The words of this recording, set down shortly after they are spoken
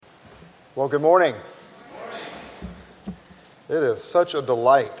Well, good morning. It is such a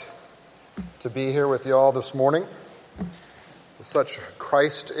delight to be here with you all this morning. Such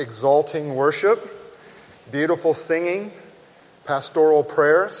Christ-exalting worship, beautiful singing, pastoral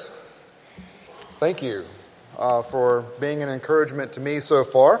prayers. Thank you for being an encouragement to me so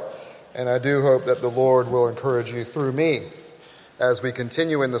far, and I do hope that the Lord will encourage you through me as we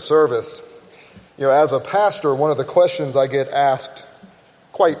continue in the service. You know, as a pastor, one of the questions I get asked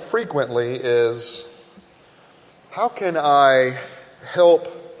quite frequently is, how can I help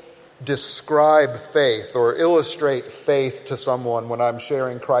describe faith or illustrate faith to someone when I'm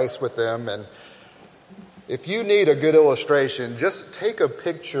sharing Christ with them? And if you need a good illustration, just take a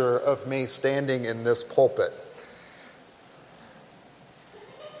picture of me standing in this pulpit.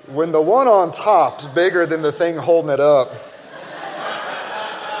 When the one on top's bigger than the thing holding it up,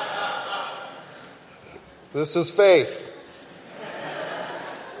 this is faith.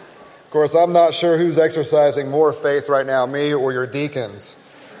 Of course, I'm not sure who's exercising more faith right now, me or your deacons.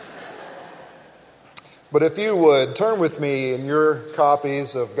 But if you would, turn with me in your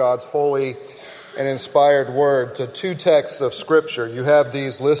copies of God's holy and inspired word to two texts of Scripture. You have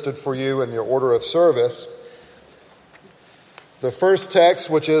these listed for you in your order of service. The first text,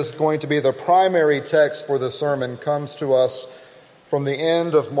 which is going to be the primary text for the sermon, comes to us from the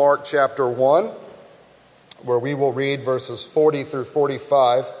end of Mark chapter 1, where we will read verses 40 through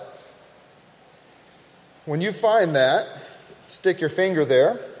 45. When you find that, stick your finger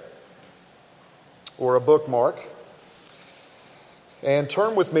there, or a bookmark, and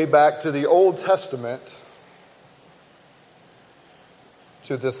turn with me back to the Old Testament,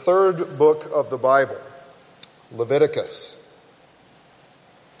 to the third book of the Bible, Leviticus,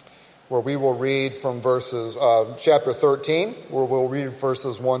 where we will read from chapter 13, where we'll read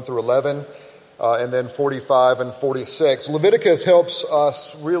verses 1 through 11, and then 45 and 46. Leviticus helps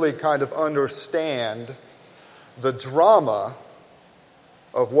us really kind of understand the drama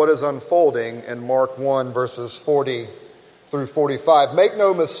of what is unfolding in Mark 1, verses 40 through 45. Make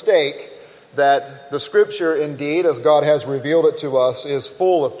no mistake that the Scripture, indeed, as God has revealed it to us, is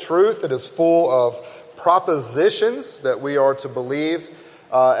full of truth. It is full of propositions that we are to believe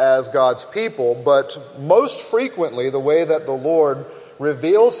as God's people. But most frequently, the way that the Lord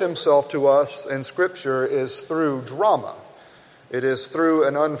reveals himself to us in Scripture is through drama. It is through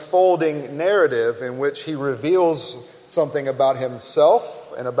an unfolding narrative in which he reveals something about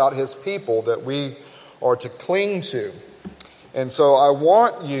himself and about his people that we are to cling to. And so I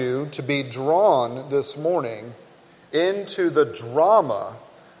want you to be drawn this morning into the drama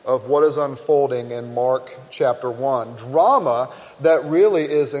of what is unfolding in Mark chapter 1. Drama that really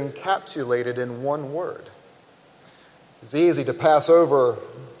is encapsulated in one word. It's easy to pass over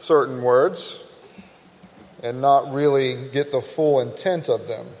certain words and not really get the full intent of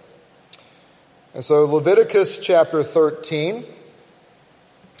them. And so Leviticus chapter 13,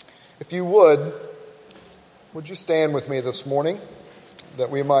 if you would you stand with me this morning that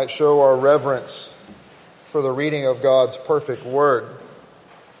we might show our reverence for the reading of God's perfect word.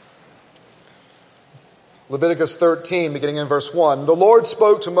 Leviticus 13, beginning in verse 1. The Lord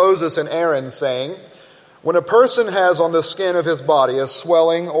spoke to Moses and Aaron, saying, when a person has on the skin of his body a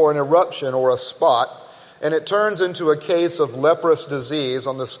swelling or an eruption or a spot, and it turns into a case of leprous disease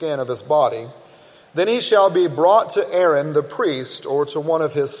on the skin of his body, then he shall be brought to Aaron the priest, or to one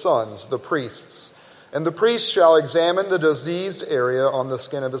of his sons, the priests. And the priest shall examine the diseased area on the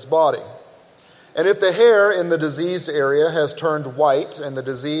skin of his body. And if the hair in the diseased area has turned white, and the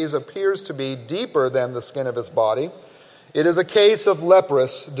disease appears to be deeper than the skin of his body, it is a case of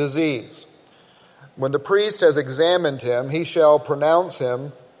leprous disease. When the priest has examined him, he shall pronounce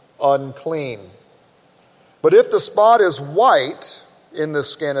him unclean. But if the spot is white in the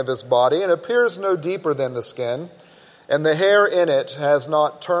skin of his body and appears no deeper than the skin, and the hair in it has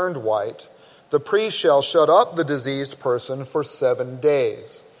not turned white, the priest shall shut up the diseased person for 7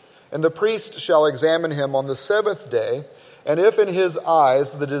 days. And the priest shall examine him on the 7th day, and if in his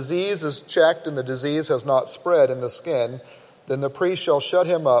eyes the disease is checked and the disease has not spread in the skin, then the priest shall shut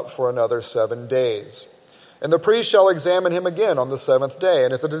him up for another 7 days. And the priest shall examine him again on the 7th day,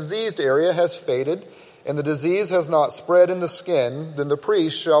 and if the diseased area has faded, and the disease has not spread in the skin, then the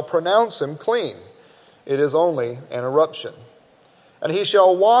priest shall pronounce him clean. It is only an eruption. And he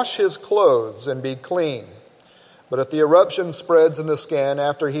shall wash his clothes and be clean. But if the eruption spreads in the skin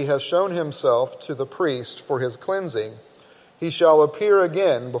after he has shown himself to the priest for his cleansing, he shall appear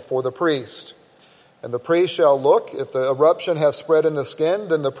again before the priest. And the priest shall look. If the eruption has spread in the skin,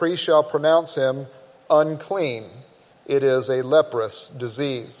 then the priest shall pronounce him unclean. It is a leprous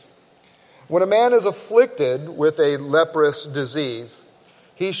disease. When a man is afflicted with a leprous disease,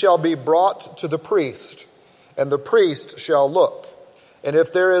 he shall be brought to the priest, and the priest shall look. And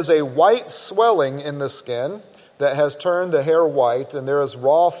if there is a white swelling in the skin that has turned the hair white, and there is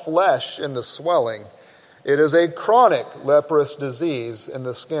raw flesh in the swelling, it is a chronic leprous disease in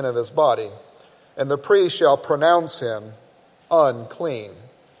the skin of his body, and the priest shall pronounce him unclean.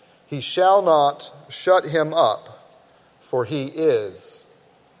 He shall not shut him up, for he is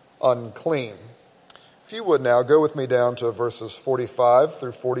unclean. If you would now, go with me down to verses 45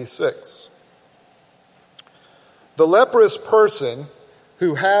 through 46. The leprous person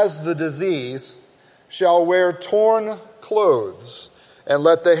who has the disease shall wear torn clothes, and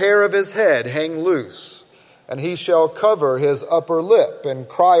let the hair of his head hang loose, and he shall cover his upper lip and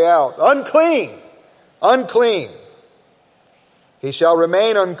cry out, "Unclean! Unclean!" He shall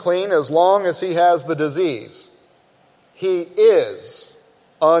remain unclean as long as he has the disease. He is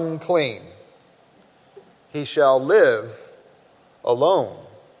unclean. He shall live alone.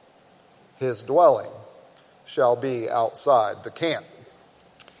 His dwelling shall be outside the camp.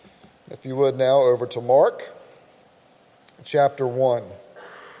 If you would now, over to Mark, chapter 1,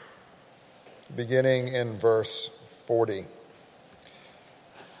 beginning in verse 40.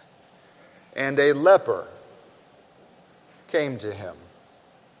 And a leper came to him,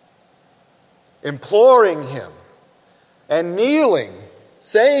 imploring him and kneeling,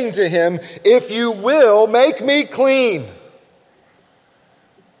 saying to him, "If you will, make me clean."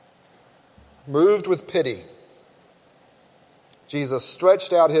 Moved with pity, Jesus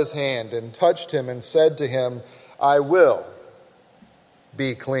stretched out his hand and touched him and said to him, "I will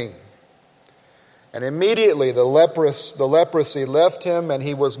be clean." And immediately the leprosy left him, and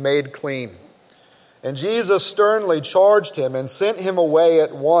he was made clean. And Jesus sternly charged him and sent him away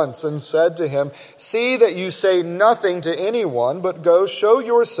at once and said to him, "See that you say nothing to anyone, but go show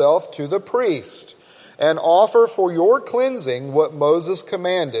yourself to the priest and offer for your cleansing what Moses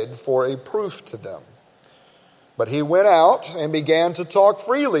commanded for a proof to them." But he went out and began to talk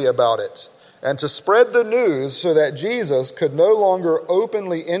freely about it and to spread the news, so that Jesus could no longer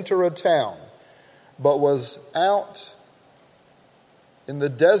openly enter a town, but was out in the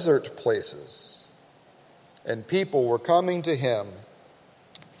desert places, and people were coming to him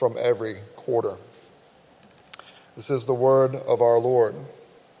from every quarter. This is the word of our Lord.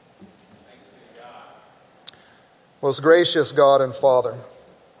 Most gracious God and Father,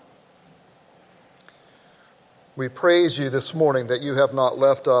 we praise you this morning that you have not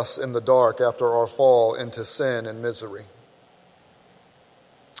left us in the dark after our fall into sin and misery,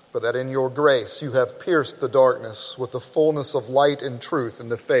 but that in your grace you have pierced the darkness with the fullness of light and truth in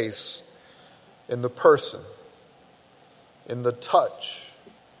the face, in the person, in the touch,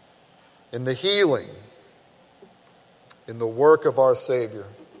 in the healing, in the work of our Savior,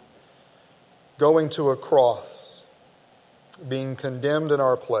 going to a cross, being condemned in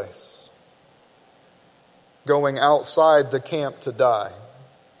our place, going outside the camp to die,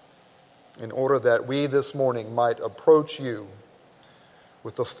 in order that we this morning might approach you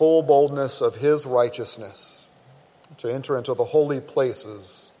with the full boldness of his righteousness, to enter into the holy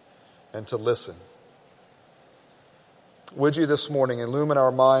places and to listen. Would you this morning illumine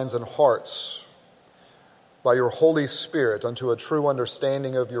our minds and hearts by your Holy Spirit unto a true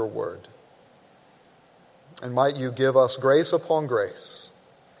understanding of your word? And might you give us grace upon grace,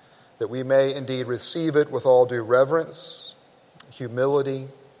 that we may indeed receive it with all due reverence, humility,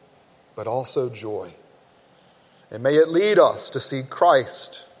 but also joy. And may it lead us to see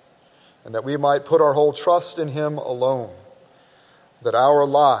Christ, and that we might put our whole trust in him alone, that our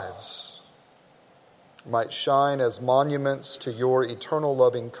lives might shine as monuments to your eternal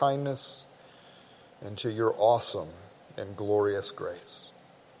loving kindness and to your awesome and glorious grace.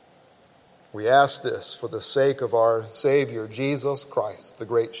 We ask this for the sake of our Savior, Jesus Christ, the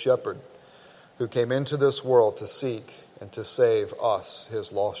great shepherd, who came into this world to seek and to save us,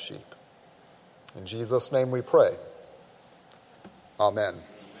 his lost sheep. In Jesus' name we pray. Amen.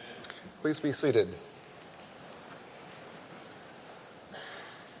 Please be seated.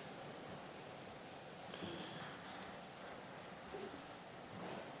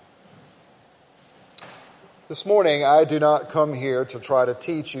 This morning, I do not come here to try to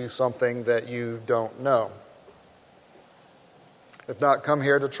teach you something that you don't know. I've not come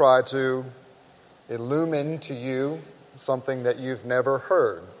here to try to illumine to you something that you've never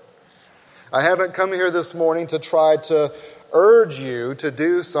heard. I haven't come here this morning to try to urge you to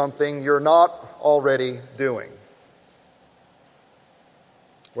do something you're not already doing.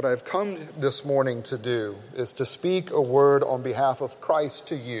 What I've come this morning to do is to speak a word on behalf of Christ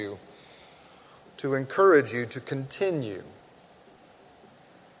to you, to encourage you to continue.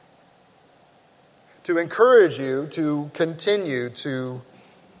 To encourage you to continue to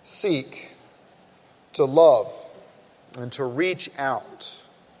seek to love and to reach out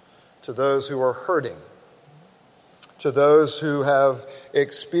to those who are hurting, to those who have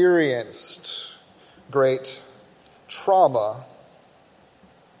experienced great trauma,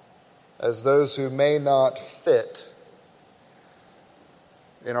 as those who may not fit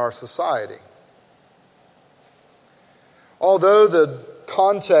in our society. Although the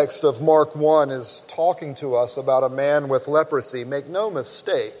context of Mark 1 is talking to us about a man with leprosy, make no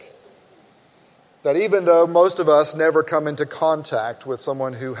mistake that even though most of us never come into contact with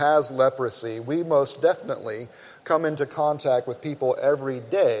someone who has leprosy, we most definitely come into contact with people every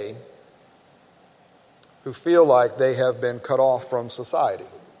day who feel like they have been cut off from society.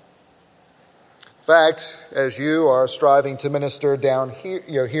 In fact, as you are striving to minister down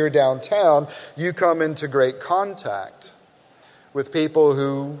here downtown, you come into great contact with people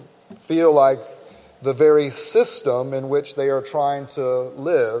who feel like the very system in which they are trying to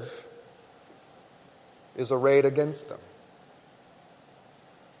live is arrayed against them,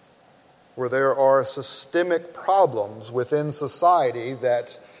 where there are systemic problems within society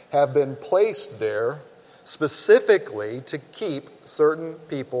that have been placed there specifically to keep certain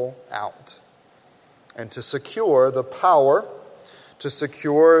people out and to secure the power, to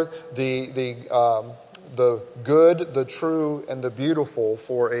secure the good, the true, and the beautiful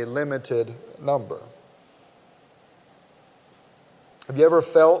for a limited number. Have you ever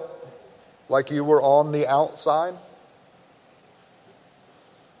felt like you were on the outside?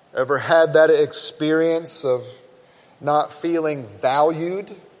 Ever had that experience of not feeling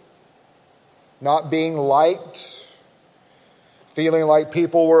valued, not being liked, feeling like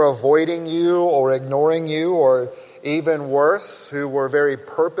people were avoiding you or ignoring you, or even worse, who were very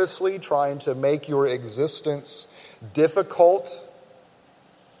purposely trying to make your existence difficult?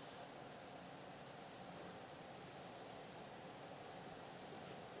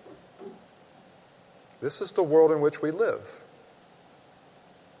 This is the world in which we live.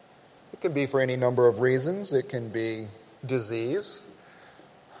 It can be for any number of reasons. It can be disease,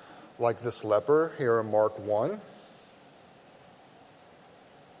 like this leper here in Mark 1.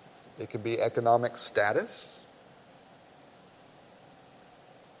 It can be economic status.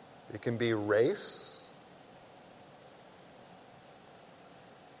 It can be race.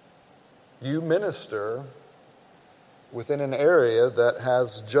 You minister within an area that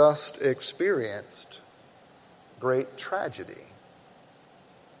has just experienced great tragedy,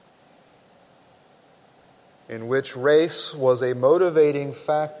 in which race was a motivating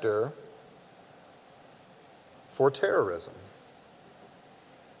factor for terrorism,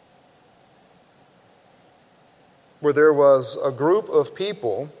 where there was a group of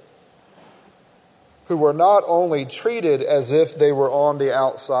people who were not only treated as if they were on the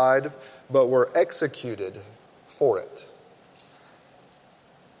outside, but were executed for it.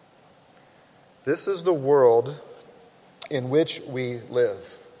 This is the world in which we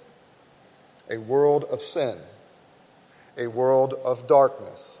live. A world of sin, a world of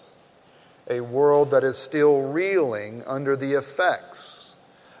darkness, a world that is still reeling under the effects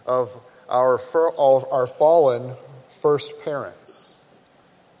of our fallen first parents.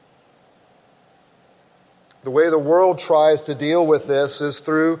 The way the world tries to deal with this is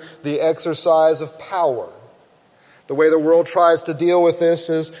through the exercise of power. The way the world tries to deal with this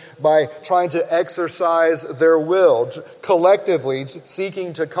is by trying to exercise their will, collectively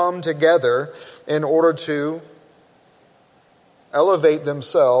seeking to come together in order to elevate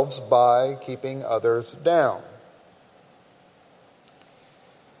themselves by keeping others down.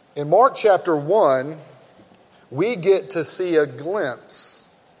 In Mark chapter 1, we get to see a glimpse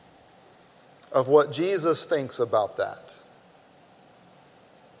of what Jesus thinks about that.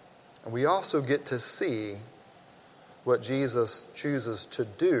 And we also get to see what Jesus chooses to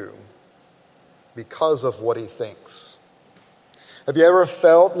do because of what he thinks. Have you ever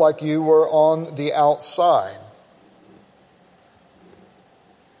felt like you were on the outside?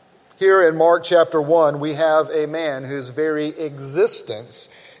 Here in Mark chapter 1, we have a man whose very existence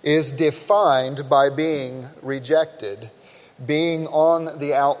is defined by being rejected, being on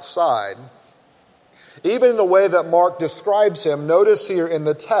the outside. Even in the way that Mark describes him, notice here in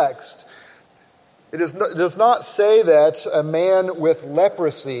the text, it does not say that a man with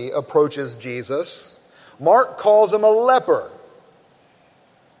leprosy approaches Jesus. Mark calls him a leper.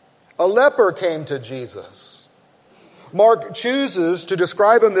 A leper came to Jesus. Mark chooses to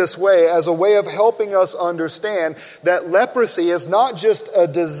describe him this way as a way of helping us understand that leprosy is not just a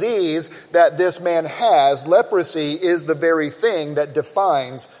disease that this man has. Leprosy is the very thing that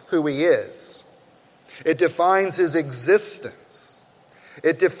defines who he is. It defines his existence.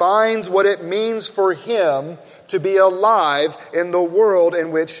 It defines what it means for him to be alive in the world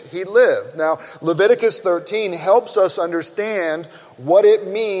in which he lived. Now, Leviticus 13 helps us understand what it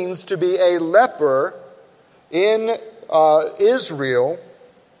means to be a leper in Israel.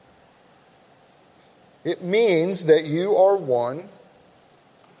 It means that you are one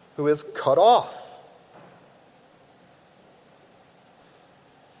who is cut off.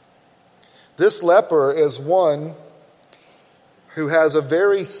 This leper is one who has a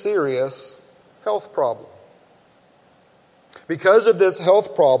very serious health problem. Because of this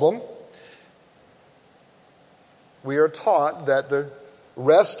health problem, we are taught that the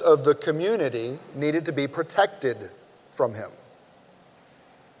rest of the community needed to be protected from him.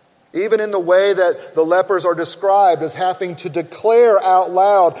 Even in the way that the lepers are described as having to declare out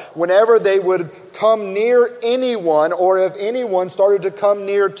loud whenever they would come near anyone, or if anyone started to come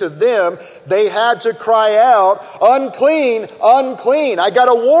near to them, they had to cry out, "Unclean, unclean. I got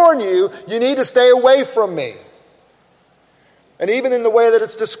to warn you, you need to stay away from me." And even in the way that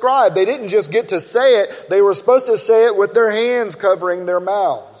it's described, they didn't just get to say it, they were supposed to say it with their hands covering their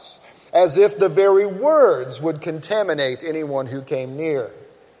mouths, as if the very words would contaminate anyone who came near.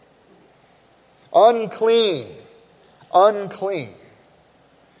 Unclean, unclean.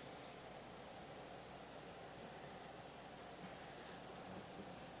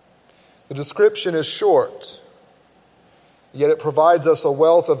 The description is short, yet it provides us a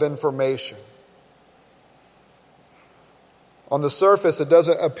wealth of information. On the surface, it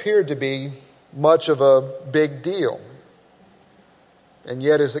doesn't appear to be much of a big deal, and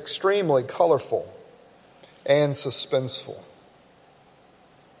yet is extremely colorful and suspenseful.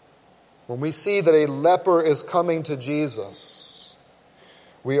 When we see that a leper is coming to Jesus,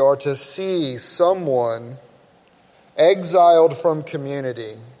 we are to see someone exiled from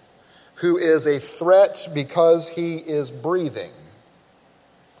community who is a threat because he is breathing,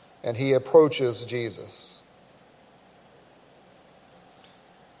 and he approaches Jesus.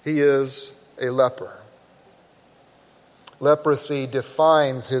 He is a leper. Leprosy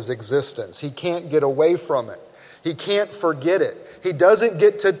defines his existence. He can't get away from it. He can't forget it. He doesn't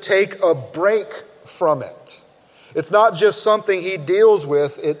get to take a break from it. It's not just something he deals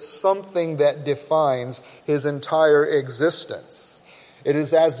with, it's something that defines his entire existence. It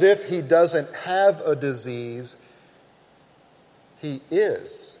is as if he doesn't have a disease, he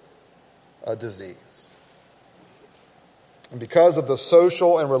is a disease. And because of the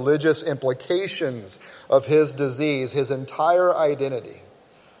social and religious implications of his disease, his entire identity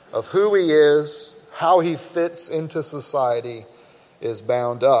of who he is, how he fits into society, is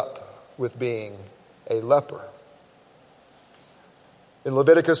bound up with being a leper. In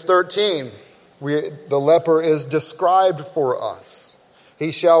Leviticus 13, the leper is described for us.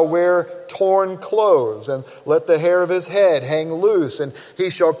 He shall wear torn clothes and let the hair of his head hang loose, and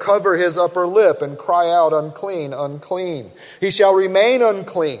he shall cover his upper lip and cry out, "Unclean, unclean." He shall remain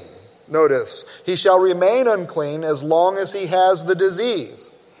unclean. Notice, he shall remain unclean as long as he has the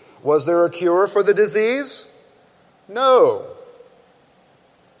disease. Was there a cure for the disease? No.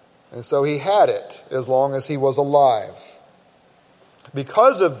 And so he had it as long as he was alive.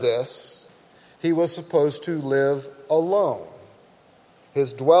 Because of this, he was supposed to live alone.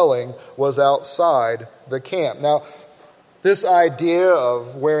 His dwelling was outside the camp. Now, this idea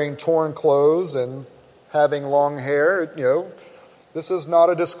of wearing torn clothes and having long hair, this is not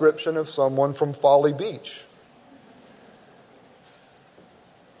a description of someone from Folly Beach.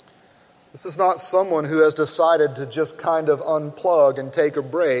 This is not someone who has decided to just kind of unplug and take a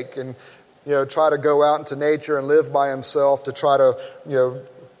break and, try to go out into nature and live by himself to try to,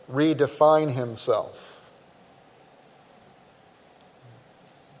 redefine himself.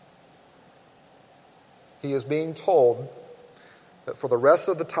 He is being told that for the rest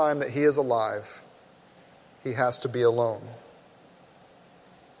of the time that he is alive, he has to be alone.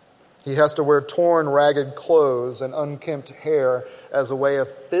 He has to wear torn, ragged clothes and unkempt hair as a way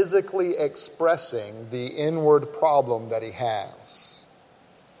of physically expressing the inward problem that he has.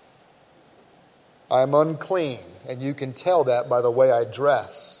 I am unclean, and you can tell that by the way I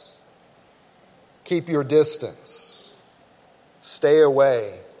dress. Keep your distance. Stay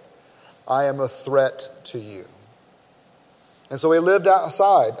away. I am a threat to you. And so he lived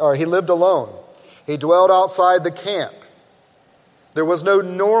alone. He dwelled outside the camp. There was no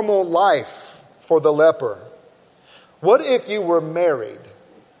normal life for the leper. What if you were married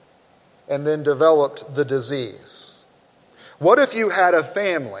and then developed the disease? What if you had a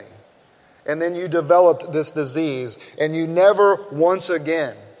family and then you developed this disease and you never once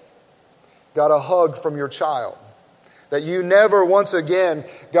again got a hug from your child? That you never once again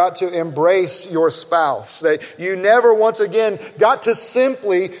got to embrace your spouse. That you never once again got to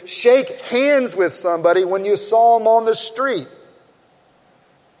simply shake hands with somebody when you saw them on the street.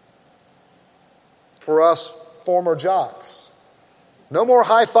 For us former jocks, no more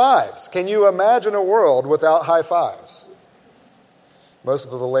high fives. Can you imagine a world without high fives? Most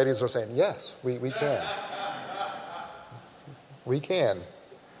of the ladies are saying, yes, we can. We can.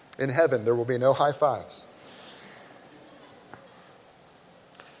 In heaven, there will be no high fives.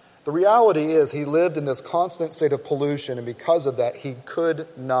 The reality is he lived in this constant state of pollution, and because of that, he could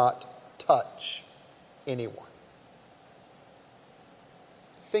not touch anyone.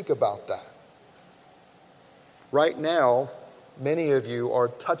 Think about that. Right now, many of you are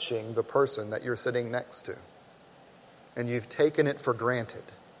touching the person that you're sitting next to, and you've taken it for granted.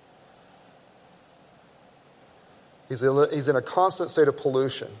 He's in a constant state of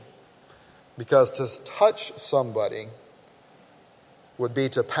pollution because to touch somebody would be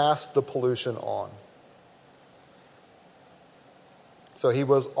to pass the pollution on. So he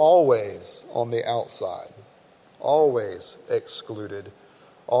was always on the outside, always excluded,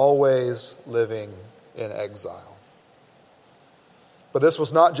 always living in exile. But this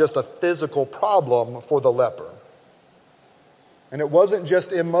was not just a physical problem for the leper. And it wasn't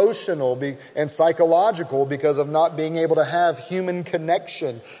just emotional and psychological because of not being able to have human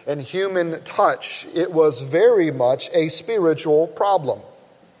connection and human touch. It was very much a spiritual problem.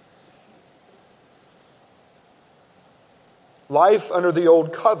 Life under the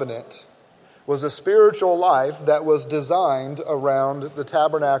old covenant was a spiritual life that was designed around the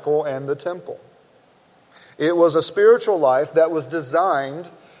tabernacle and the temple. It was a spiritual life that was designed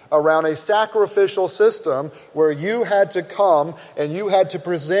around a sacrificial system where you had to come and you had to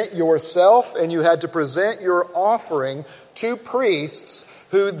present yourself and you had to present your offering to priests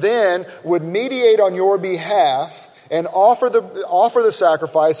who then would mediate on your behalf and offer the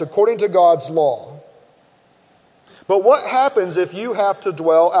sacrifice according to God's law. But what happens if you have to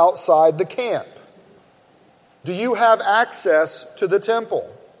dwell outside the camp? Do you have access to the temple?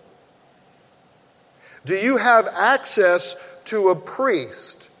 Do you have access to a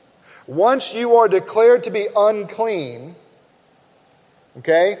priest? Once you are declared to be unclean,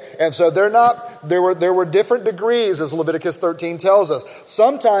 okay? And so there were different degrees, as Leviticus 13 tells us.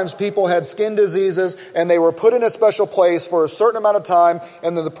 Sometimes people had skin diseases and they were put in a special place for a certain amount of time,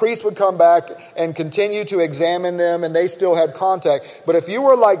 and then the priest would come back and continue to examine them, and they still had contact. But if you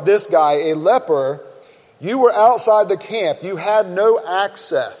were like this guy, a leper, you were outside the camp. You had no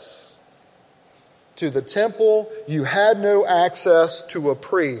access to the temple. You had no access to a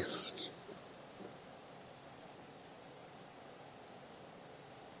priest.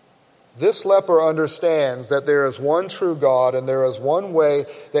 This leper understands that there is one true God and there is one way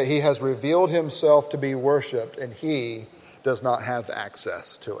that he has revealed himself to be worshipped, and he does not have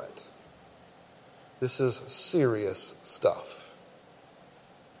access to it. This is serious stuff.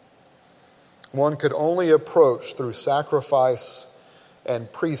 One could only approach through sacrifice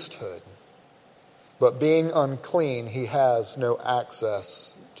and priesthood. But being unclean, he has no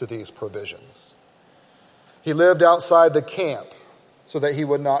access to these provisions. He lived outside the camp so that he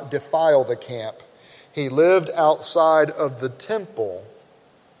would not defile the camp. He lived outside of the temple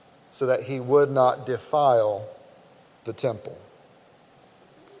so that he would not defile the temple.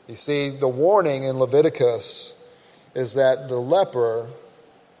 You see, the warning in Leviticus is that the leper,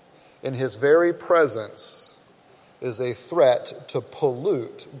 in his very presence, is a threat to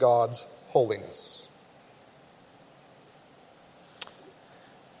pollute God's holiness.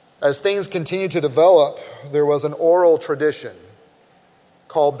 As things continue to develop, there was an oral tradition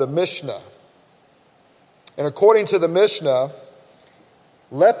called the Mishnah. And according to the Mishnah,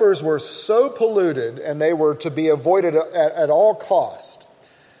 lepers were so polluted and they were to be avoided at all cost.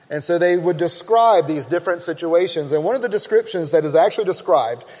 And so they would describe these different situations. And one of the descriptions that is actually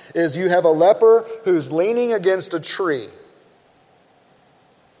described is you have a leper who's leaning against a tree.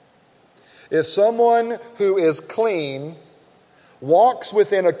 If someone who is clean walks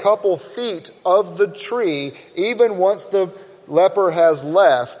within a couple feet of the tree, even once the leper has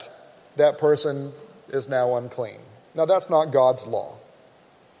left, that person is now unclean. Now, that's not God's law.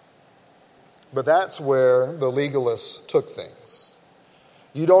 But that's where the legalists took things.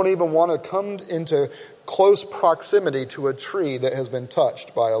 You don't even want to come into close proximity to a tree that has been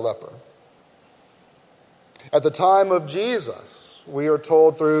touched by a leper. At the time of Jesus, we are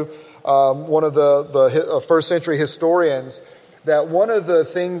told through one of the first century historians that one of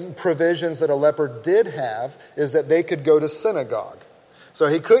the provisions that a leper did have is that they could go to synagogue. So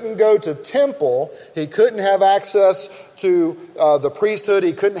he couldn't go to temple. He couldn't have access to the priesthood.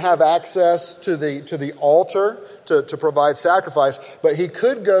 He couldn't have access to the altar to provide sacrifice. But he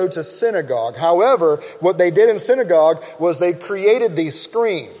could go to synagogue. However, what they did in synagogue was they created these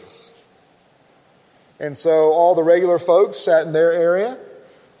screens. And so all the regular folks sat in their area.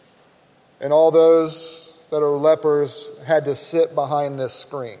 And all those that are lepers had to sit behind this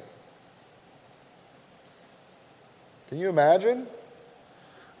screen. Can you imagine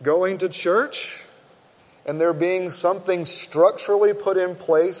going to church and there being something structurally put in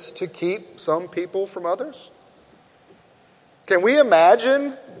place to keep some people from others? Can we imagine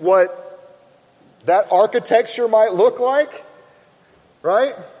what that architecture might look like?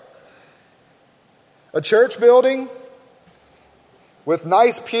 Right? A church building with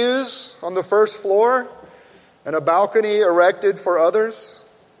nice pews on the first floor and a balcony erected for others.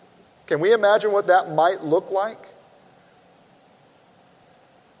 Can we imagine what that might look like?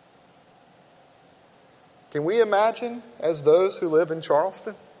 Can we imagine as those who live in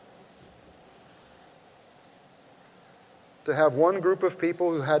Charleston to have one group of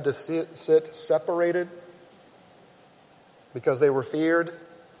people who had to sit separated because they were feared,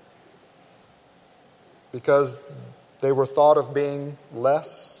 because they were thought of being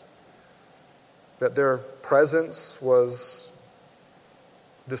less, that their presence was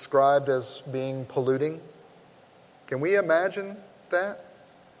described as being polluting? Can we imagine that?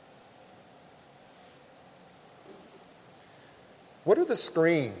 What are the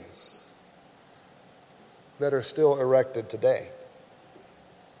screens that are still erected today?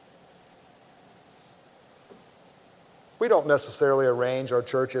 We don't necessarily arrange our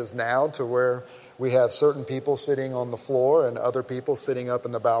churches now to where we have certain people sitting on the floor and other people sitting up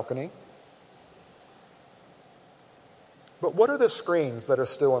in the balcony. But what are the screens that are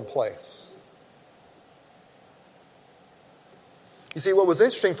still in place? You see, what was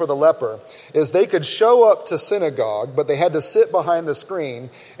interesting for the leper is they could show up to synagogue, but they had to sit behind the screen.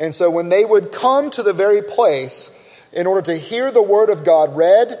 And so when they would come to the very place in order to hear the Word of God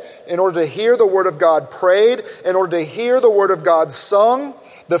read, in order to hear the Word of God prayed, in order to hear the Word of God sung,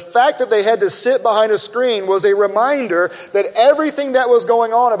 the fact that they had to sit behind a screen was a reminder that everything that was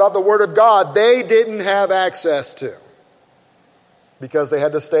going on about the Word of God, they didn't have access to because they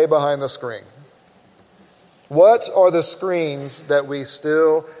had to stay behind the screen. What are the screens that we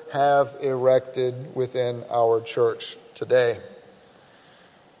still have erected within our church today?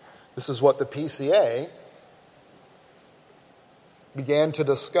 This is what the PCA began to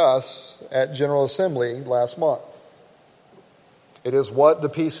discuss at General Assembly last month. It is what the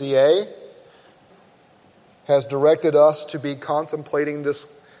PCA has directed us to be contemplating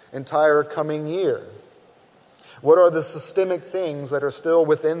this entire coming year. What are the systemic things that are still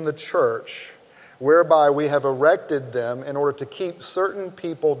within the church whereby we have erected them in order to keep certain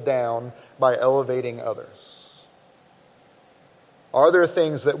people down by elevating others? Are there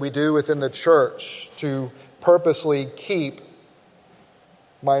things that we do within the church to purposely keep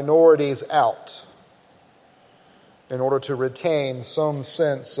minorities out in order to retain some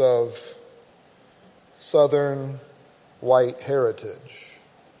sense of Southern white heritage?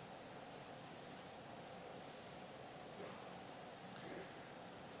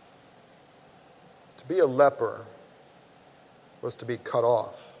 To be a leper was to be cut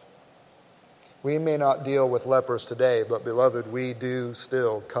off. We may not deal with lepers today, but beloved, we do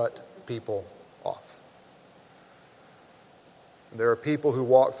still cut people off. There are people who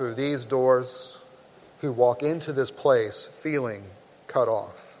walk through these doors, who walk into this place feeling cut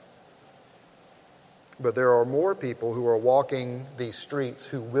off. But there are more people who are walking these streets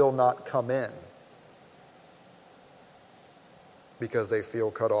who will not come in because they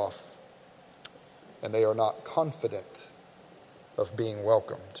feel cut off. And they are not confident of being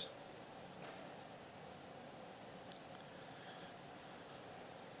welcomed.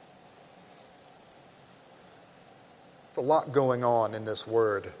 There's a lot going on in this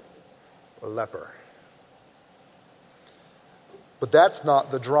word, leper. But that's not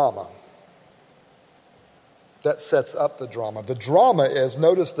the drama. That sets up the drama. The drama is,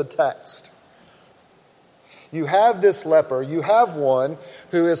 notice the text. You have this leper, you have one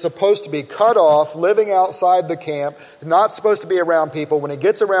who is supposed to be cut off, living outside the camp, not supposed to be around people. When he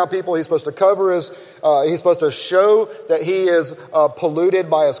gets around people, he's supposed to cover he's supposed to show that he is polluted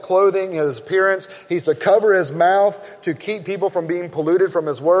by his clothing, his appearance. He's to cover his mouth to keep people from being polluted from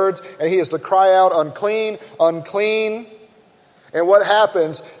his words. And he is to cry out, unclean, unclean. And what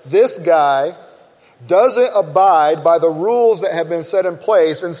happens? This guy doesn't abide by the rules that have been set in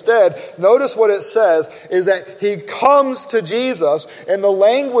place. Instead, notice what it says is that he comes to Jesus, and the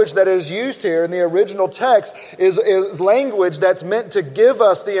language that is used here in the original text is language that's meant to give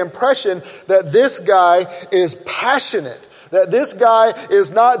us the impression that this guy is passionate. That this guy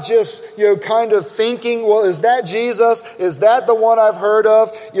is not just, kind of thinking, well, is that Jesus? Is that the one I've heard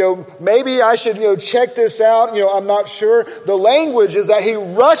of? Maybe I should, check this out. I'm not sure. The language is that he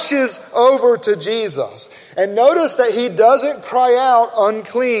rushes over to Jesus. And notice that he doesn't cry out,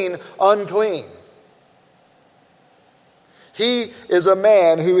 unclean, unclean. He is a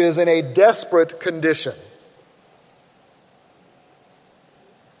man who is in a desperate condition.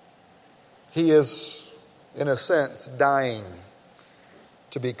 He is, in a sense, dying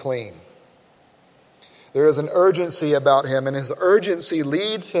to be clean. There is an urgency about him, and his urgency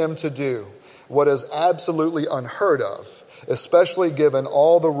leads him to do what is absolutely unheard of, especially given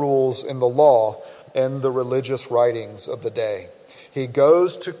all the rules in the law and the religious writings of the day. He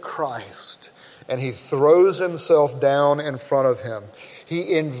goes to Christ, and he throws himself down in front of him.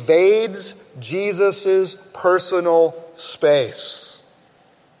 He invades Jesus' personal space.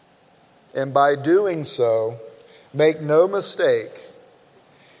 And by doing so, make no mistake,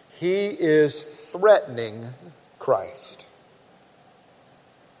 he is threatening Christ.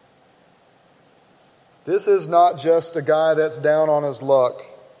 This is not just a guy that's down on his luck,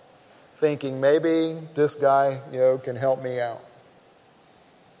 thinking maybe this guy, can help me out.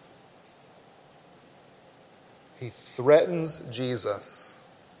 He threatens Jesus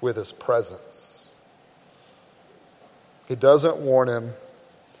with his presence. He doesn't warn him.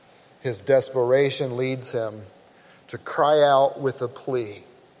 His desperation leads him to cry out with a plea.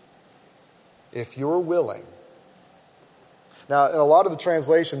 If you're willing. Now, in a lot of the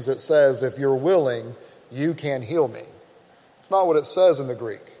translations it says, if you're willing, you can heal me. It's not what it says in the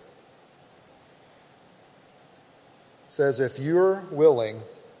Greek. It says, if you're willing,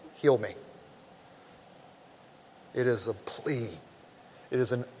 heal me. It is a plea. It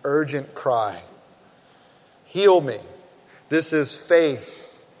is an urgent cry. Heal me. This is faith.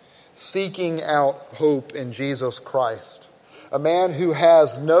 Seeking out hope in Jesus Christ. A man who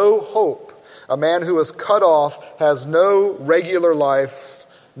has no hope, a man who is cut off, has no regular life,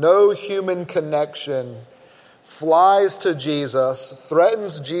 no human connection, flies to Jesus,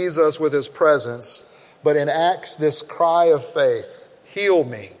 threatens Jesus with his presence, but enacts this cry of faith, heal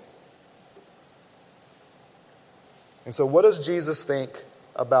me. And so what does Jesus think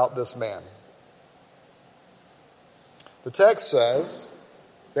about this man? The text says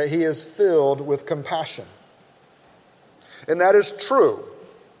that he is filled with compassion. And that is true.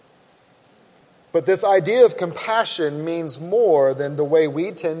 But this idea of compassion means more than the way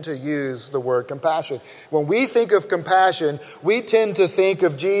we tend to use the word compassion. When we think of compassion, we tend to think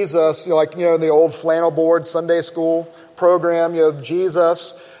of Jesus, in the old flannel board Sunday school program,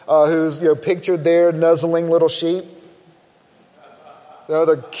 Jesus who's pictured there nuzzling little sheep.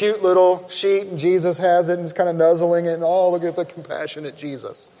 The cute little sheep, and Jesus has it, and he's kind of nuzzling it, and look at the compassionate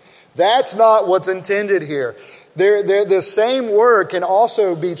Jesus. That's not what's intended here. The same word can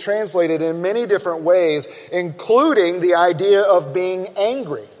also be translated in many different ways, including the idea of being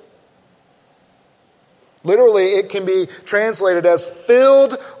angry. Literally, it can be translated as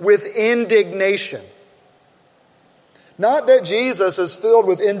filled with indignation. Not that Jesus is filled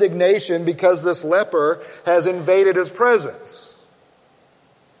with indignation because this leper has invaded his presence.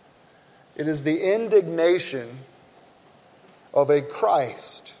 It is the indignation of a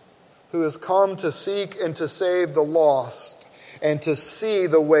Christ who has come to seek and to save the lost and to see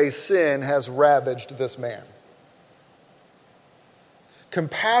the way sin has ravaged this man.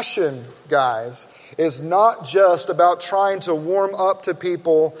 Compassion, guys, is not just about trying to warm up to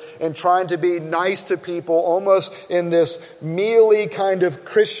people and trying to be nice to people, almost in this mealy kind of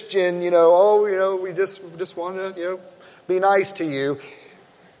Christian, we just want to, be nice to you.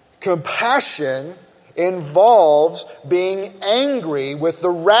 Compassion involves being angry with the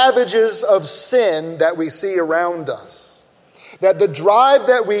ravages of sin that we see around us. That the drive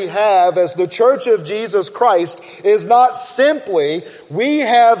that we have as the Church of Jesus Christ is not simply, we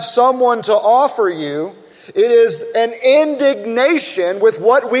have someone to offer you. It is an indignation with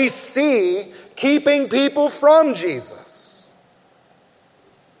what we see keeping people from Jesus.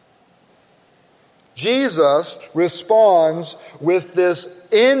 Jesus responds with this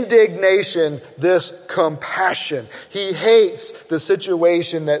indignation, this compassion. He hates the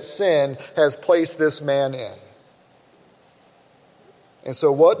situation that sin has placed this man in. And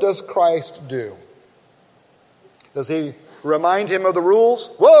so what does Christ do? Does he remind him of the rules?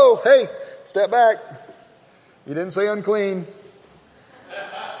 Whoa, hey, step back. You didn't say unclean.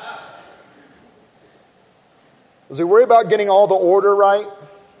 Does he worry about getting all the order right?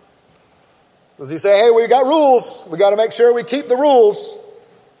 Does he say, hey, we got rules. We got to make sure we keep the rules.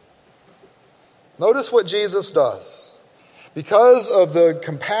 Notice what Jesus does. Because of the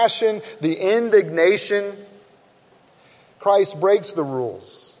compassion, the indignation, Christ breaks the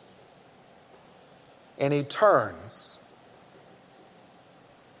rules. And he turns.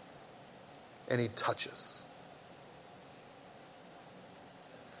 And he touches.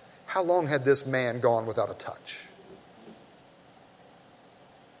 How long had this man gone without a touch?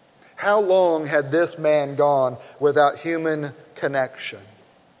 How long had this man gone without human connection?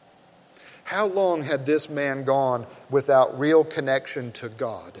 How long had this man gone without real connection to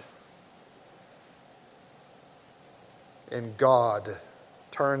God? And God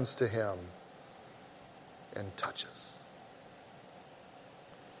turns to him and touches.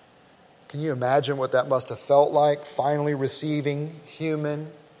 Can you imagine what that must have felt like, finally receiving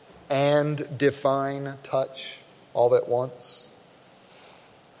human and divine touch all at once?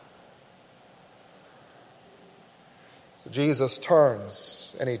 So Jesus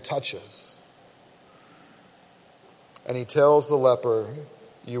turns and he touches. And he tells the leper,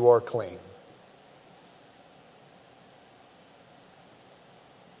 you are clean.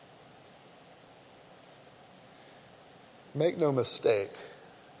 Make no mistake,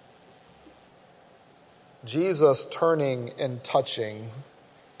 Jesus turning and touching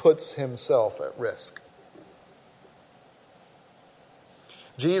puts himself at risk.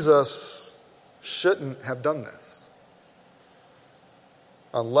 Jesus shouldn't have done this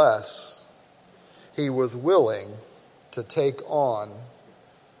unless he was willing to take on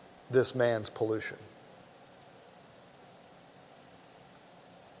this man's pollution.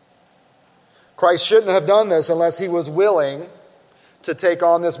 Christ shouldn't have done this unless he was willing to take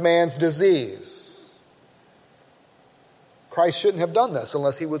on this man's disease. Christ shouldn't have done this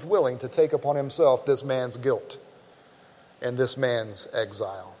unless he was willing to take upon himself this man's guilt and this man's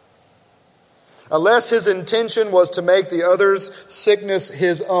exile. Unless his intention was to make the other's sickness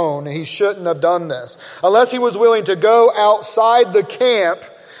his own, he shouldn't have done this. Unless he was willing to go outside the camp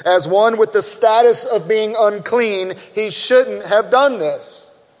as one with the status of being unclean, he shouldn't have done this.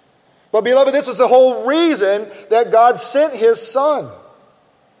 But beloved, this is the whole reason that God sent his Son.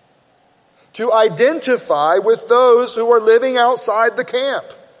 To identify with those who are living outside the camp.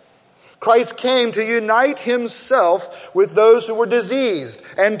 Christ came to unite himself with those who were diseased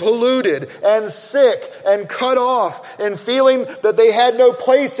and polluted and sick and cut off and feeling that they had no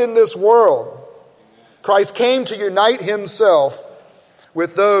place in this world. Christ came to unite himself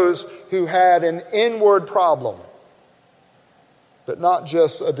with those who had an inward problem, but not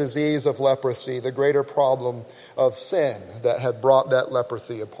just a disease of leprosy, the greater problem of sin that had brought that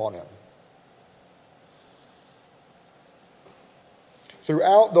leprosy upon him.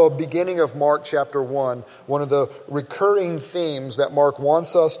 Throughout the beginning of Mark chapter 1, one of the recurring themes that Mark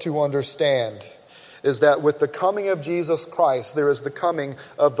wants us to understand is that with the coming of Jesus Christ, there is the coming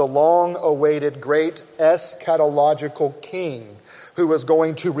of the long-awaited great eschatological king who is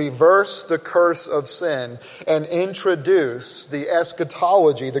going to reverse the curse of sin and introduce the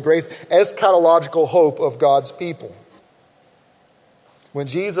eschatology, the great eschatological hope of God's people. When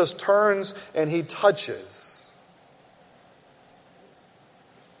Jesus turns and he touches,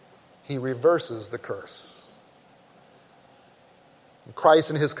 he reverses the curse. Christ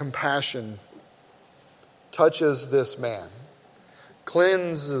in his compassion touches this man,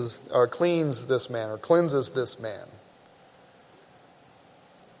 cleanses this man.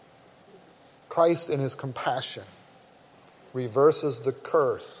 Christ in his compassion reverses the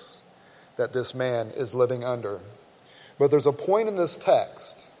curse that this man is living under. But there's a point in this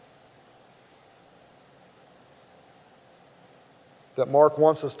text that Mark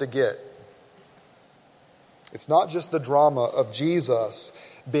wants us to get. It's not just the drama of Jesus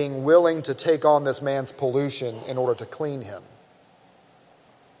being willing to take on this man's pollution in order to clean him.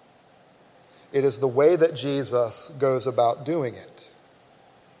 It is the way that Jesus goes about doing it.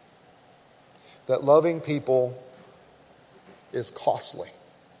 That loving people is costly.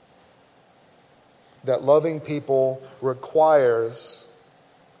 That loving people requires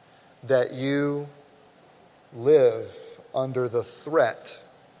that you live under the threat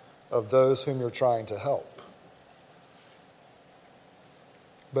of those whom you're trying to help.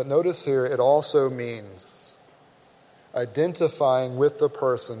 But notice here, it also means identifying with the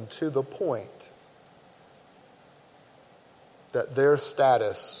person to the point that their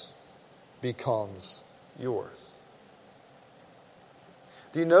status becomes yours.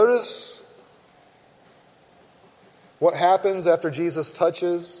 Do you notice what happens after Jesus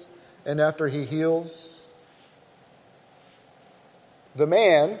touches and after he heals? The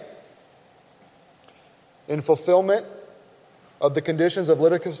man in fulfillment of the conditions of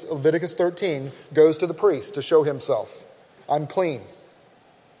Leviticus 13, goes to the priest to show himself. I'm clean.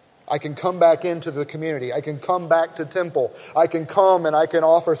 I can come back into the community. I can come back to temple. I can come and I can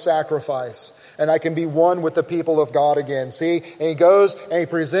offer sacrifice. And I can be one with the people of God again. See? And he goes and he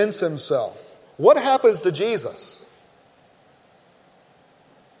presents himself. What happens to Jesus?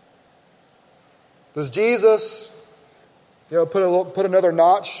 Does Jesus, put another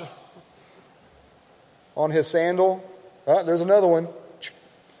notch on his sandal? There's another one.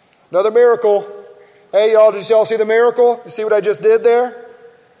 Another miracle. Hey, y'all, did y'all see the miracle? You see what I just did there?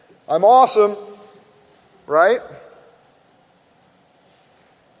 I'm awesome. Right?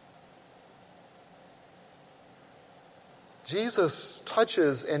 Jesus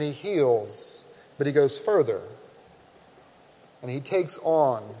touches and he heals, but he goes further. And he takes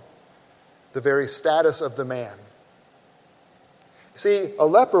on the very status of the man. See, a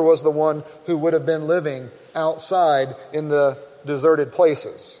leper was the one who would have been living outside in the deserted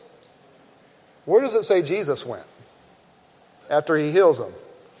places. Where does it say Jesus went after he heals them?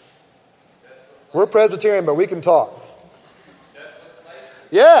 We're Presbyterian, but we can talk.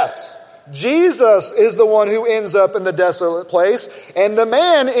 Yes. Jesus is the one who ends up in the desolate place. And the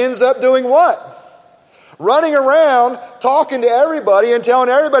man ends up doing what? Running around, talking to everybody and telling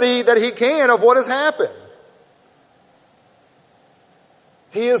everybody that he can of what has happened.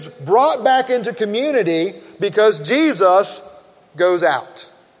 He is brought back into community because Jesus goes out.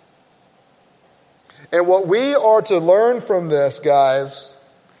 And what we are to learn from this, guys,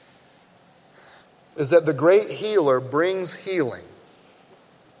 is that the great healer brings healing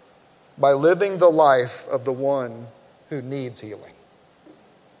by living the life of the one who needs healing.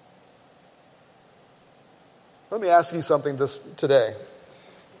 Let me ask you something today.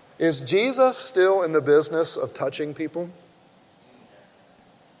 Is Jesus still in the business of touching people?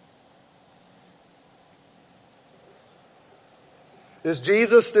 Is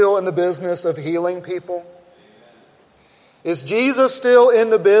Jesus still in the business of healing people? Is Jesus still in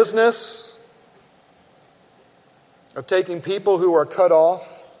the business of taking people who are cut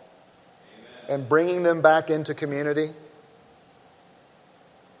off and bringing them back into community?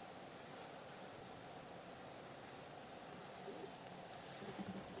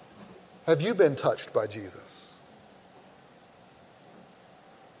 Have you been touched by Jesus?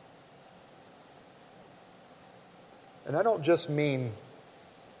 And I don't just mean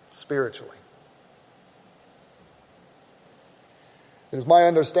spiritually. It is my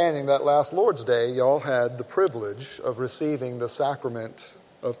understanding that last Lord's Day, y'all had the privilege of receiving the sacrament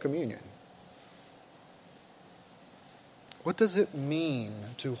of communion. What does it mean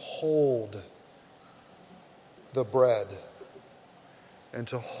to hold the bread and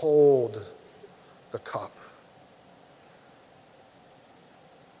to hold the cup?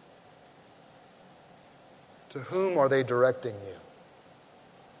 To whom are they directing you?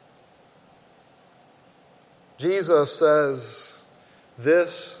 Jesus says,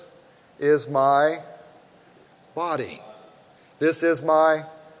 "This is my body. This is my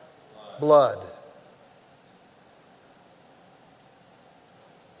blood."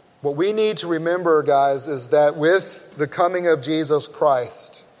 What we need to remember, guys, is that with the coming of Jesus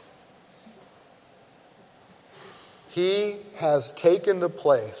Christ, He has taken the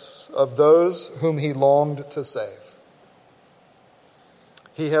place of those whom He longed to save.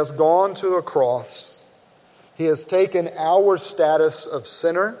 He has gone to a cross. He has taken our status of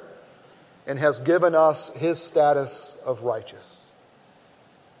sinner and has given us His status of righteous.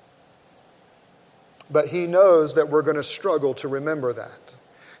 But He knows that we're going to struggle to remember that.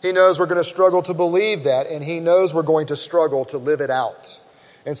 He knows we're going to struggle to believe that, and He knows we're going to struggle to live it out.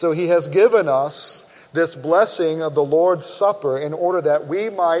 And so He has given us this blessing of the Lord's Supper in order that we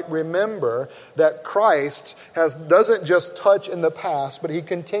might remember that Christ doesn't just touch in the past, but He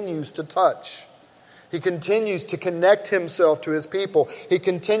continues to touch. He continues to connect Himself to His people. He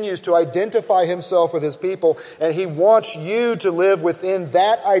continues to identify Himself with His people, and He wants you to live within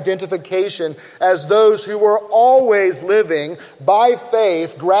that identification as those who were always living by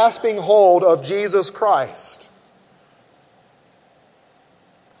faith, grasping hold of Jesus Christ.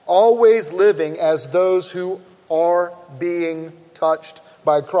 Always living as those who are being touched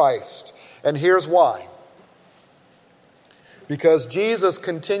by Christ. And here's why. Because Jesus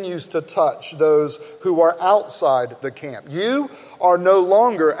continues to touch those who are outside the camp. You are no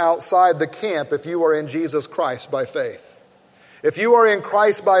longer outside the camp if you are in Jesus Christ by faith. If you are in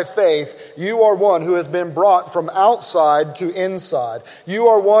Christ by faith, you are one who has been brought from outside to inside. You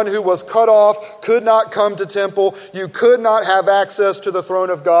are one who was cut off, could not come to temple. You could not have access to the throne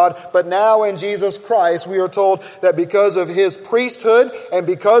of God. But now in Jesus Christ, we are told that because of his priesthood and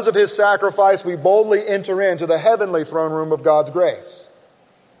because of his sacrifice, we boldly enter into the heavenly throne room of God's grace.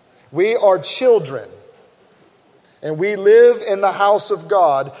 We are children, and we live in the house of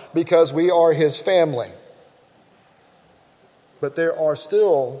God because we are his family. But there are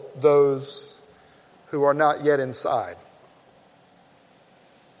still those who are not yet inside.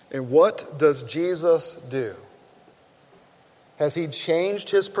 And what does Jesus do? Has he changed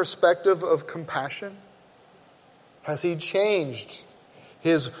his perspective of compassion? Has he changed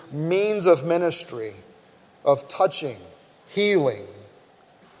his means of ministry, of touching, healing,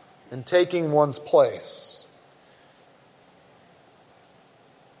 and taking one's place?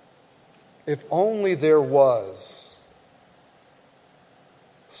 If only there was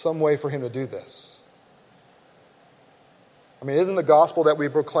some way for him to do this. I mean, isn't the gospel that we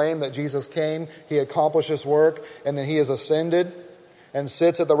proclaim that Jesus came, he accomplished his work, and then he has ascended and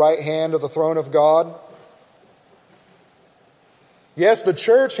sits at the right hand of the throne of God? Yes, the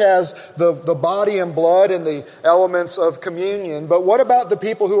church has the body and blood and the elements of communion, but what about the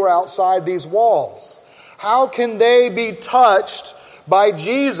people who are outside these walls? How can they be touched by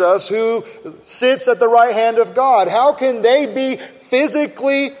Jesus who sits at the right hand of God? How can they be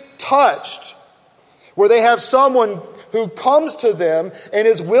physically touched where they have someone who comes to them and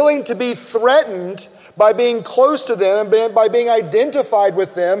is willing to be threatened by being close to them and by being identified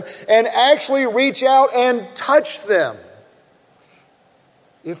with them and actually reach out and touch them?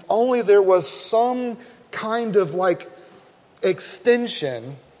 If only there was some kind of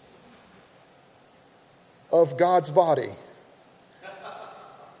extension of God's body.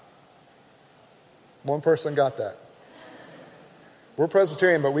 One person got that. We're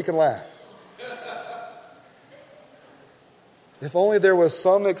Presbyterian, but we can laugh. If only there was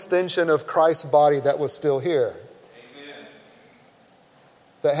some extension of Christ's body that was still here. Amen.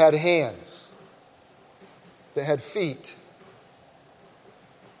 That had hands. That had feet.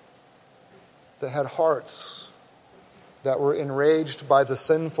 That had hearts. That were enraged by the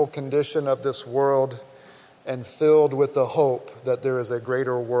sinful condition of this world and filled with the hope that there is a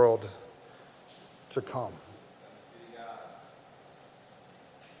greater world to come.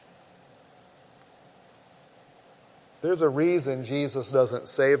 There's a reason Jesus doesn't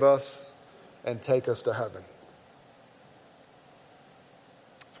save us and take us to heaven.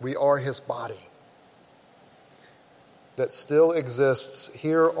 We are his body that still exists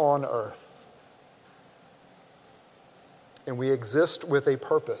here on earth. And we exist with a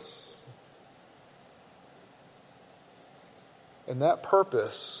purpose. And that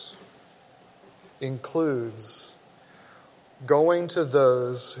purpose includes going to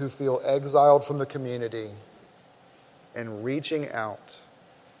those who feel exiled from the community and reaching out,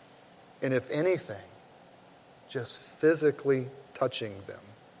 and if anything, just physically touching them.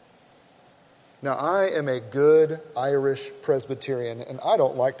 Now, I am a good Irish Presbyterian, and I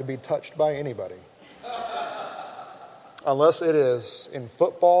don't like to be touched by anybody. Unless it is in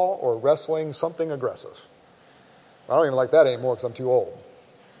football or wrestling, something aggressive. I don't even like that anymore because I'm too old.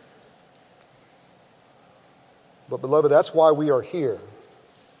 But beloved, that's why we are here.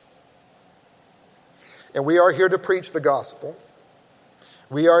 And we are here to preach the gospel.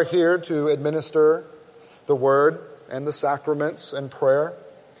 We are here to administer the word and the sacraments and prayer.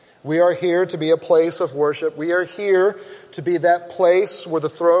 We are here to be a place of worship. We are here to be that place where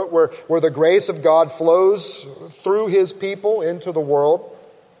the grace of God flows through his people into the world.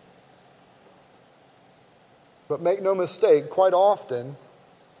 But make no mistake, quite often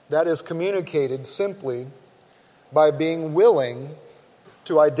that is communicated simply by being willing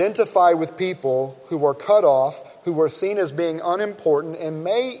to identify with people who are cut off, who are seen as being unimportant, and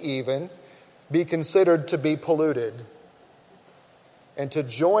may even be considered to be polluted, and to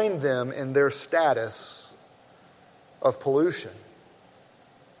join them in their status of pollution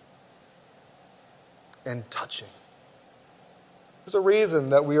and touching. There's a reason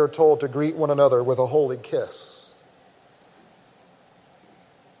that we are told to greet one another with a holy kiss.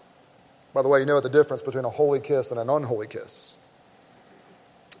 By the way, you know the difference between a holy kiss and an unholy kiss.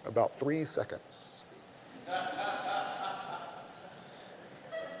 About 3 seconds.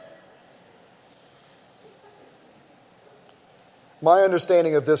 My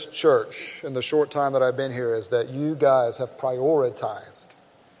understanding of this church in the short time that I've been here is that you guys have prioritized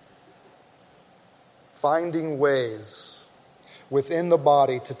finding ways within the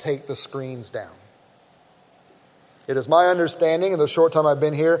body to take the screens down. It is my understanding in the short time I've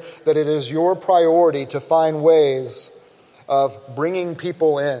been here that it is your priority to find ways of bringing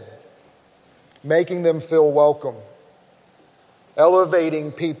people in, making them feel welcome,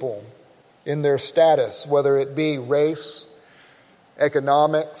 elevating people in their status, whether it be race,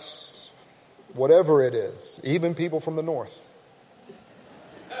 economics, whatever it is, even people from the north.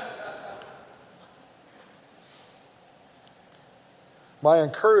 My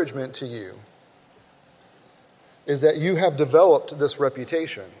encouragement to you is that you have developed this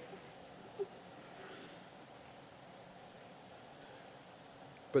reputation.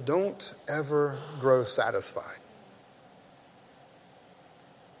 But don't ever grow satisfied.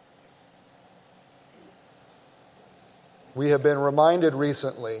 We have been reminded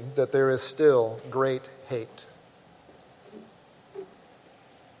recently that there is still great hate.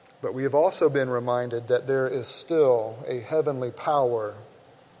 But we have also been reminded that there is still a heavenly power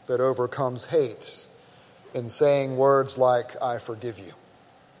that overcomes hate in saying words like, I forgive you.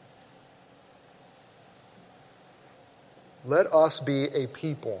 Let us be a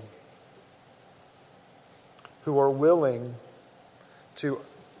people who are willing to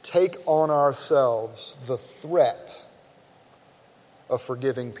take on ourselves the threat of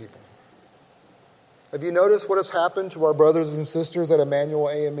forgiving people. Have you noticed what has happened to our brothers and sisters at Emmanuel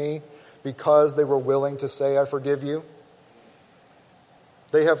AME because they were willing to say, I forgive you?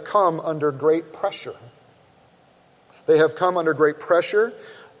 They have come under great pressure. They have come under great pressure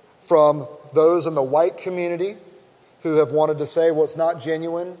from those in the white community who have wanted to say, well, it's not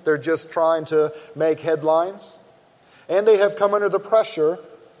genuine. They're just trying to make headlines. And they have come under the pressure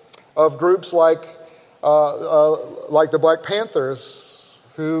of groups like the Black Panthers,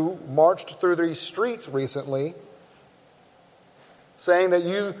 who marched through these streets recently saying that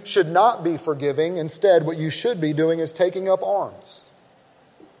you should not be forgiving. Instead, what you should be doing is taking up arms.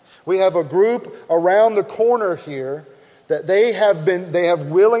 We have a group around the corner here that they have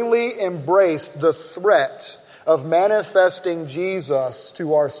willingly embraced the threat of manifesting Jesus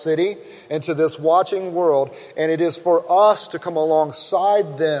to our city and to this watching world. And it is for us to come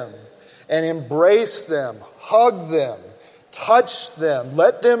alongside them and embrace them, hug them, touch them,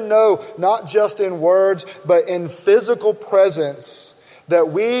 let them know, not just in words, but in physical presence, that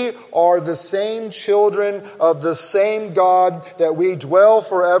we are the same children of the same God, that we dwell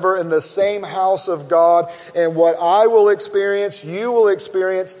forever in the same house of God, and what I will experience, you will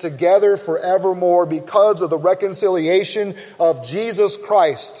experience together forevermore because of the reconciliation of Jesus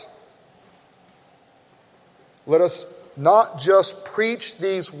Christ. Let us not just preach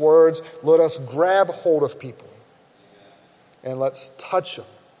these words, let us grab hold of people and let's touch them.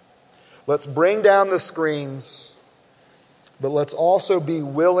 Let's bring down the screens. But let's also be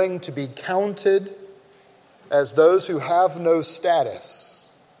willing to be counted as those who have no status.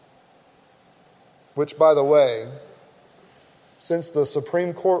 Which, by the way, since the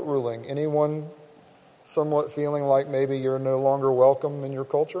Supreme Court ruling, anyone somewhat feeling like maybe you're no longer welcome in your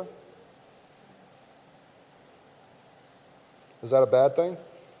culture? Is that a bad thing?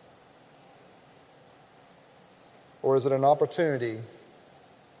 Or is it an opportunity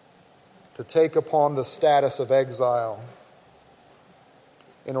to take upon the status of exile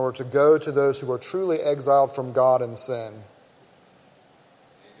in order to go to those who are truly exiled from God in sin, Amen,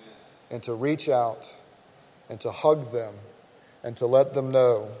 and to reach out and to hug them and to let them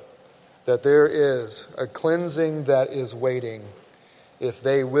know that there is a cleansing that is waiting if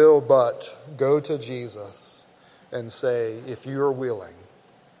they will but go to Jesus and say, if you are willing,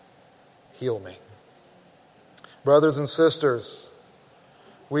 heal me. Brothers and sisters,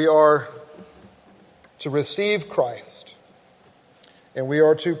 we are to receive Christ. And we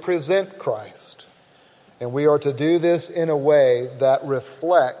are to present Christ. And we are to do this in a way that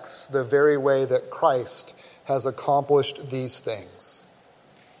reflects the very way that Christ has accomplished these things.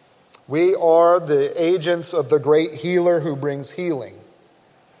 We are the agents of the great healer who brings healing.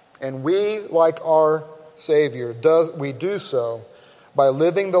 And we, like our Savior, we do so by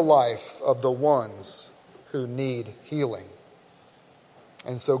living the life of the ones who need healing.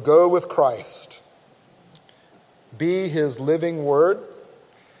 And so go with Christ. Be his living word.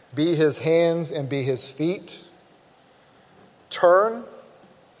 Be his hands and be his feet. Turn,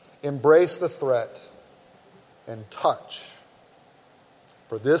 embrace the threat, and touch.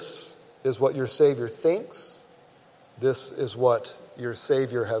 For this is what your Savior thinks. This is what your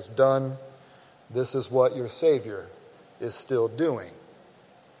Savior has done. This is what your Savior is still doing,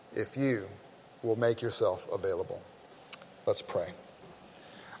 if you will make yourself available. Let's pray.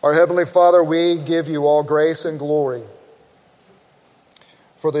 Our Heavenly Father, we give you all grace and glory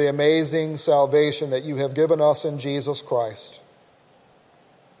for the amazing salvation that you have given us in Jesus Christ.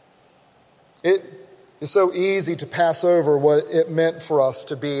 It is so easy to pass over what it meant for us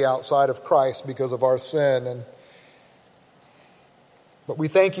to be outside of Christ because of our sin. And But we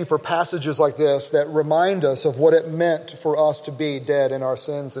thank you for passages like this that remind us of what it meant for us to be dead in our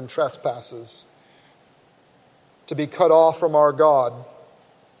sins and trespasses, to be cut off from our God,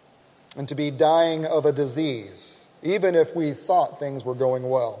 and to be dying of a disease, even if we thought things were going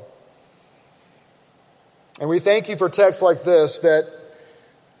well. And we thank you for texts like this that,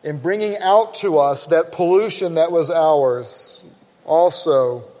 in bringing out to us that pollution that was ours,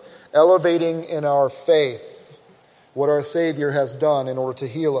 also elevating in our faith what our Savior has done in order to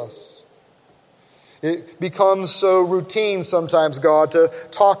heal us. It becomes so routine sometimes, God, to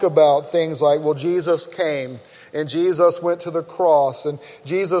talk about things like, well, Jesus came and Jesus went to the cross and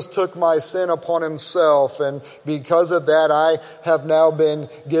Jesus took my sin upon himself, and because of that I have now been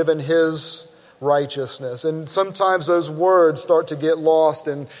given his righteousness. And sometimes those words start to get lost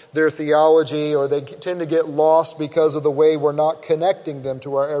in their theology, or they tend to get lost because of the way we're not connecting them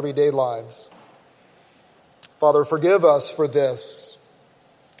to our everyday lives. Father, forgive us for this,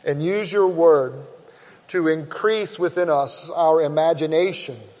 and use your word to increase within us our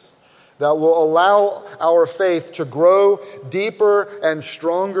imaginations that will allow our faith to grow deeper and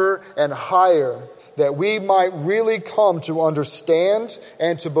stronger and higher, that we might really come to understand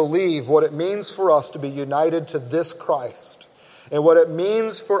and to believe what it means for us to be united to this Christ, and what it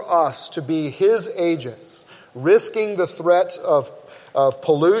means for us to be his agents, risking the threat of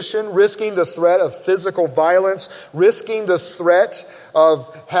pollution, risking the threat of physical violence, risking the threat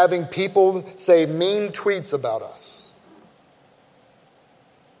of having people say mean tweets about us,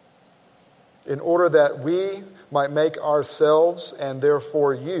 in order that we might make ourselves, and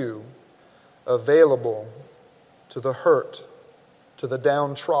therefore you, available to the hurt, to the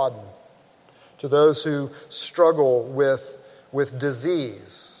downtrodden, to those who struggle with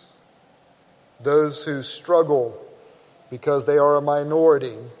disease, those who struggle because they are a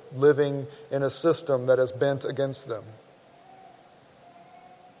minority living in a system that is bent against them,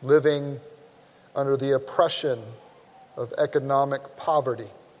 living under the oppression of economic poverty.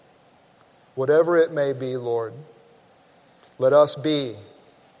 Whatever it may be, Lord, let us be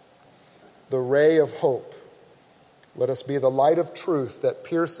the ray of hope. Let us be the light of truth that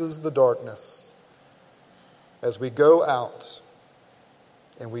pierces the darkness as we go out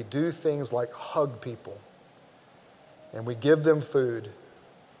and we do things like hug people, and we give them food,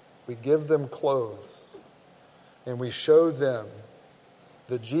 we give them clothes, and we show them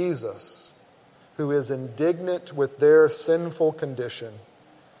the Jesus who is indignant with their sinful condition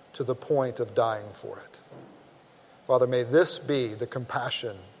to the point of dying for it. Father, may this be the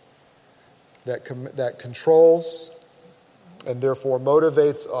compassion that controls and therefore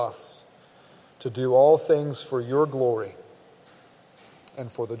motivates us to do all things for your glory and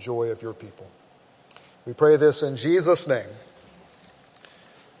for the joy of your people. We pray this in Jesus' name.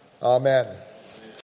 Amen.